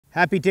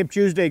Happy Tip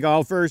Tuesday,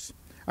 golfers.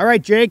 All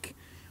right, Jake,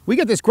 we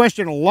get this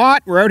question a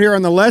lot. We're out here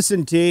on the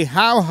lesson tee.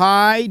 How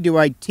high do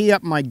I tee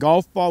up my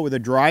golf ball with a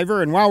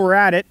driver? And while we're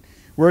at it,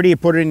 where do you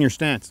put it in your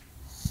stance?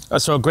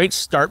 So a great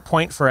start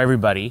point for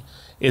everybody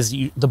is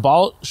the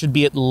ball should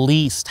be at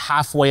least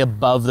halfway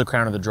above the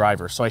crown of the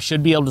driver. So I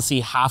should be able to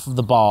see half of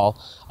the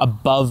ball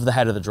above the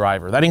head of the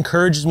driver. That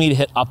encourages me to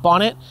hit up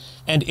on it.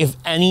 And if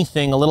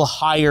anything, a little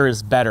higher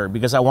is better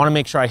because I want to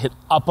make sure I hit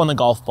up on the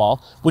golf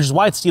ball, which is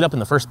why it's teed up in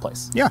the first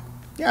place. Yeah,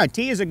 a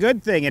tee is a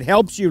good thing. It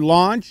helps you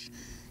launch.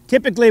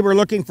 Typically, we're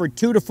looking for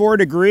 2 to 4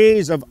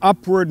 degrees of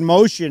upward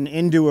motion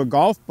into a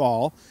golf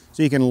ball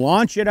so you can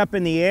launch it up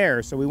in the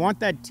air. So we want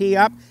that tee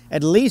up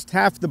at least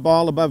half the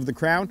ball above the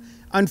crown.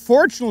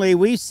 Unfortunately,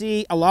 we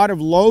see a lot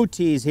of low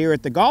tees here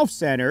at the golf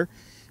center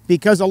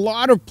because a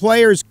lot of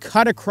players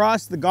cut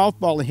across the golf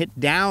ball and hit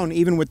down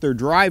even with their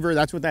driver.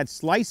 That's what that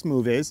slice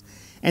move is.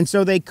 And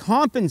so they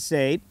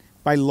compensate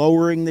by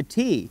lowering the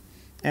tee.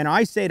 And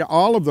I say to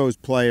all of those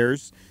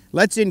players,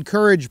 let's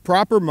encourage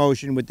proper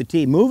motion with the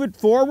tee. Move it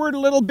forward a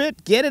little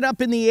bit, get it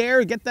up in the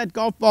air, get that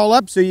golf ball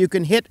up so you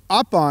can hit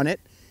up on it.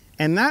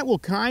 And that will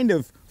kind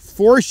of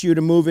force you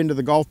to move into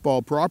the golf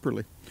ball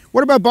properly.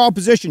 What about ball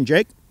position,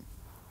 Jake?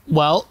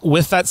 Well,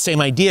 with that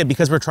same idea,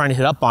 because we're trying to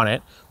hit up on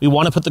it, we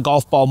want to put the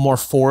golf ball more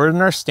forward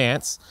in our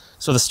stance.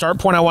 So the start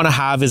point I want to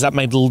have is at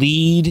my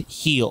lead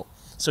heel.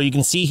 So you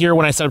can see here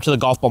when I set up to the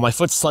golf ball, my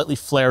foot's slightly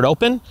flared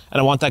open, and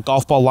I want that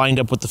golf ball lined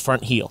up with the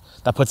front heel.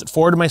 That puts it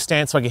forward in my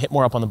stance so I can hit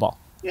more up on the ball.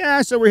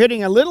 Yeah, so we're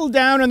hitting a little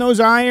down on those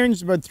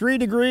irons, about 3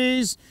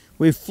 degrees.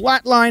 We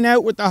flat line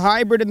out with the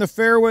hybrid in the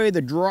fairway.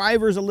 The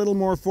driver's a little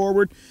more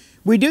forward.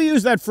 We do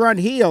use that front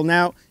heel.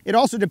 Now, it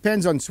also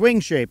depends on swing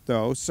shape,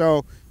 though,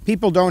 so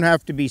people don't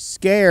have to be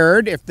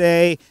scared if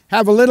they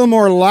have a little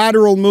more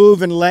lateral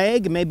move and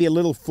leg, maybe a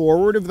little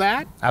forward of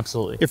that.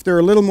 Absolutely. If they're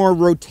a little more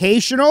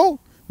rotational,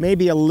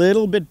 maybe a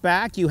little bit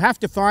back. You have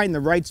to find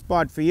the right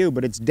spot for you,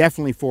 but it's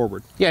definitely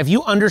forward. Yeah, if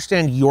you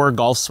understand your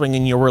golf swing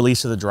and your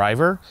release of the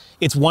driver,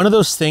 it's one of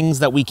those things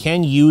that we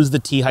can use the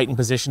tee height and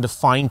position to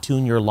fine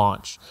tune your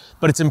launch.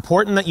 But it's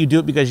important that you do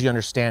it because you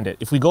understand it.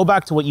 If we go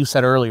back to what you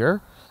said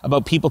earlier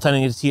about people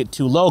tending to tee it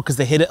too low because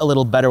they hit it a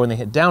little better when they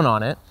hit down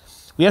on it,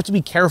 we have to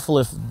be careful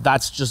if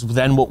that's just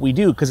then what we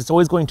do because it's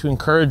always going to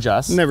encourage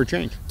us Never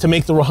change. to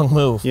make the wrong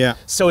move. Yeah.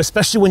 So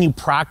especially when you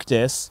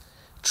practice,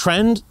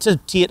 trend to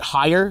tee it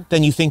higher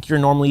than you think you're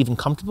normally even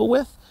comfortable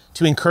with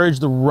to encourage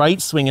the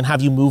right swing and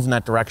have you move in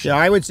that direction. Yeah,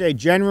 I would say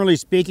generally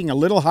speaking, a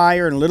little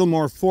higher and a little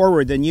more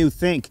forward than you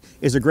think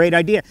is a great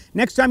idea.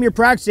 Next time you're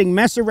practicing,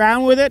 mess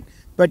around with it,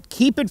 but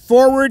keep it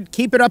forward,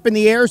 keep it up in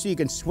the air so you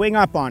can swing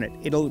up on it.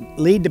 It'll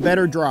lead to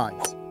better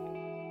drives.